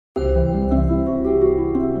Come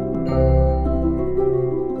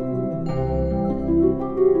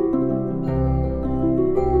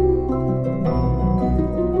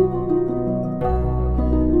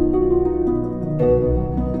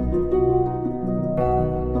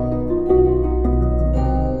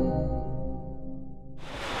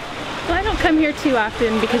here too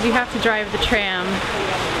often because you have to drive the tram.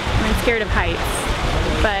 I'm scared of heights,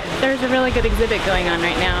 but there's a really good exhibit going on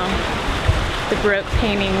right now, the Baroque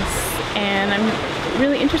paintings, and I'm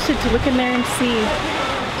really interested to look in there and see.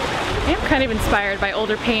 I am kind of inspired by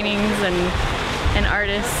older paintings and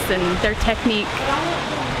artists and their technique,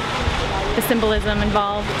 the symbolism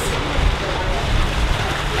involved.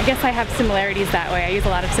 I guess I have similarities that way. I use a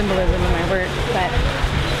lot of symbolism in my work, but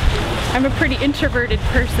I'm a pretty introverted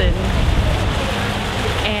person.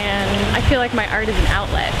 And I feel like my art is an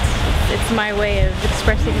outlet. It's my way of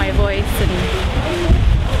expressing my voice and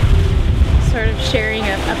sort of sharing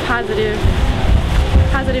a positive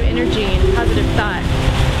energy and positive thought.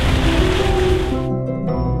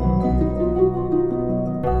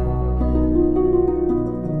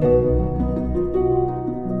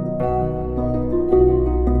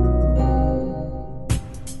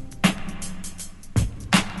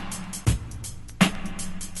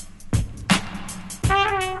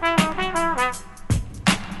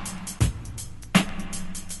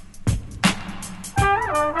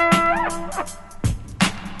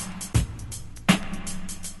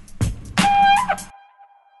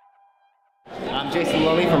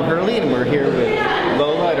 I'm from Hurley, and we're here with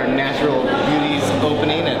Lola at her Natural Beauties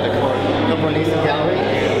opening at the Copro Nason Gallery.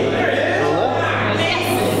 Lola,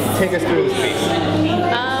 take us through the space.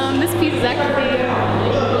 This piece is actually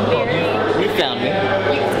very... You found me.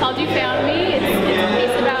 It's called You Found Me. It's a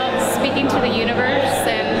piece about speaking to the universe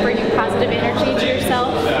and bringing positive energy to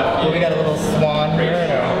yourself. Well, we got a little swan here.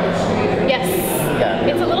 Yes. Yeah.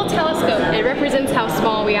 It's a little telescope. It represents how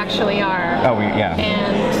small we actually are. Oh, yeah.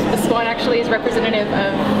 And the swan actually is representative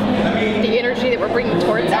of the energy that we're bringing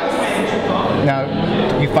towards us. Now,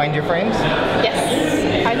 you find your frames?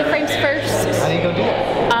 Yes. Find the frames first. How do you go do it?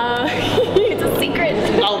 It's a secret.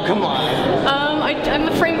 Oh, come on. I'm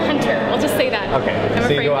a frame hunter. We'll just say that. Okay. So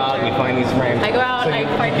you go out and you find these frames. I go out, I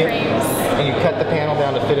find frames. And you cut the panel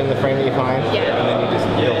down to fit in the frame that you find? Yeah. And then you just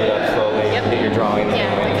build it up slowly. Yep. Get your drawing. Yeah.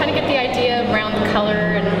 I kind of get the idea around the color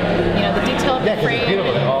and, you know, the detail of the frame. Yeah, it's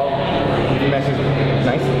beautiful. It all meshes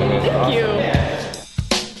nicely. Thank you.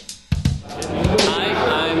 Hi,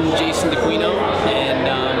 I'm Jason DeQuino, and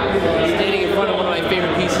standing in front of one of my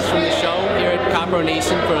favorite pieces from the show here at Copro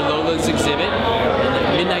Nason for Lola's exhibit,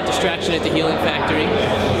 Midnight Distraction at the Healing Factory.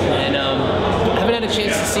 And I haven't had a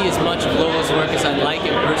chance to see as much of Lola's work as I'd like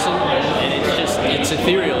in person, and it's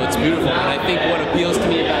ethereal, it's beautiful. And I think what appeals to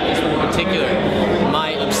me about this one in particular, my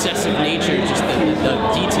obsessive nature, just the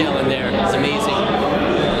detail in there is amazing.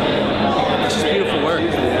 It's just beautiful work.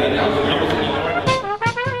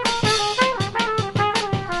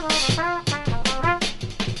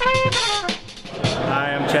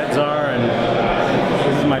 Hi, I'm Chet and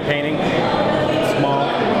this is my painting. It's small.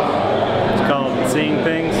 It's called Seeing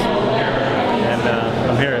Things, and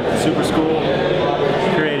I'm here at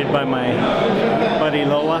SuperSchool, created by my buddy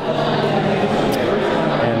Lola,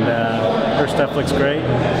 and her stuff looks great.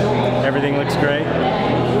 Everything looks great.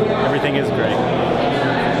 Everything is great.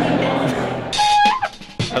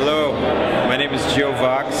 Hello, my name is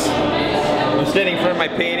Vaux. I'm standing in front of my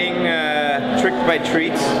painting, Tricked by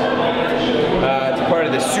Treats. It's part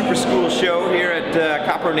of the SuperSchool show here at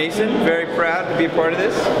Copro Nason. Very proud to be a part of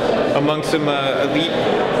this, among some elite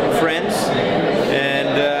friends. And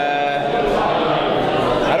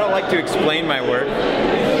I don't like to explain my work.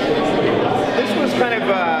 This was kind of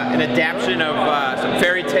an adaptation of some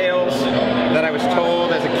fairy tales that I was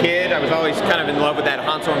told as a kid. I was always kind of in love with that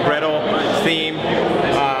Hansel and Gretel theme.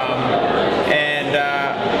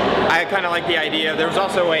 I kind of like the idea. There was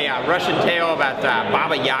also a Russian tale about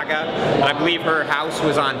Baba Yaga. I believe her house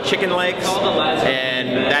was on chicken legs, and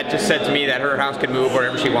that just said to me that her house could move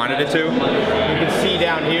wherever she wanted it to. You can see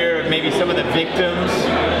down here maybe some of the victims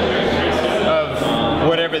of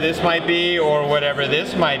whatever this might be or whatever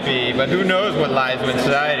this might be, but who knows what lies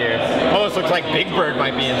inside here. Almost looks like Big Bird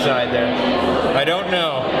might be inside there. I don't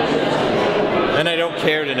know. And I don't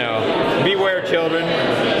care to know. Beware, children.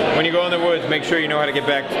 When you go in the woods, make sure you know how to get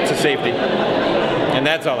back to safety. And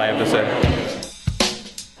that's all I have to say.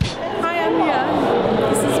 Hi, I'm Mia.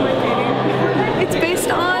 This is my painting. It's based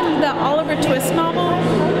on the Oliver Twist novel,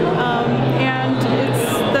 and it's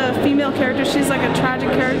the female character. She's like a tragic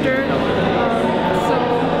character. So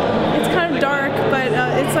it's kind of dark, but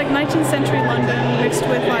it's like 19th century London mixed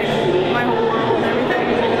with like my whole world and everything.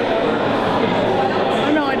 I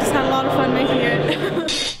don't know, I just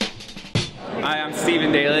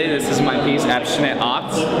unfortunate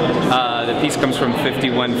aughts. The piece comes from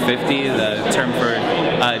 5150, the term for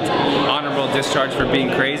honorable discharge for being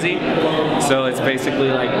crazy. So it's basically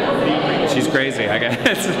like, she's crazy, I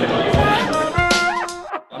guess.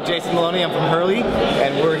 I'm Jason Maloney, I'm from Hurley,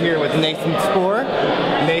 and we're here with Nathan Spoor.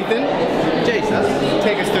 Nathan? Jason.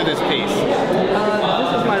 Take us through this piece.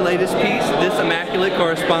 This is my latest piece, This Immaculate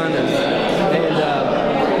Correspondence.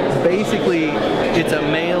 And basically, it's a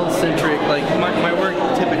male-centric, like my work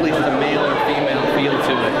typically has a male or female feel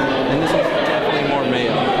to it. And this is definitely more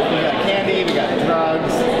male. We got candy, we got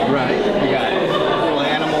drugs. Right. We got little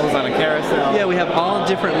animals on a carousel. Yeah, we have all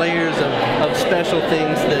different layers of special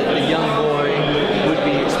things that the young boy would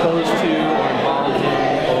be exposed to or involved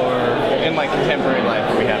in, or in like contemporary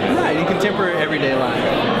life we have. Right, in contemporary everyday life.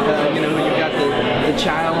 You know, you've got the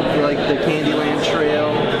child, like the Candyland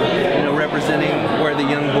Trail, you know, representing where the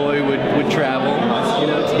young boy would travel, you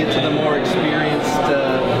know, to get to the more experienced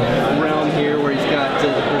realm here where he's got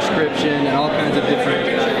the prescription and all kinds of different,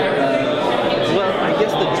 well, I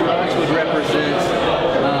guess the drugs would represent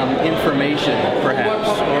information, perhaps,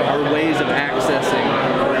 or ways of accessing,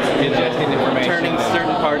 ingesting information, turning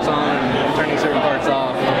certain parts on and turning certain parts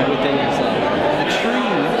off within yourself. The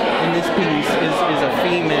tree in this piece is a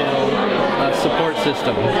female support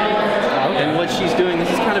system. And what she's doing, this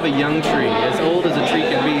is kind of a young tree. As old as a tree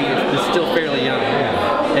can be, it's still fairly young.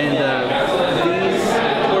 And these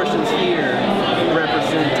portions here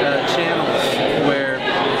represent channels where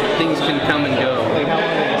things can come and go. Like how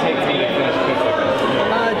long did it take to finish a piece like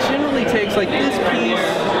this? Generally takes, like this piece,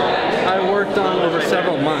 I worked on over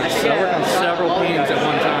several months. I worked on several paintings at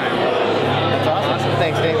one time. That's awesome.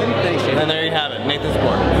 Thanks, Nathan. Thanks, Nathan. And there you have it, Nathan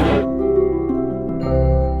Spoor.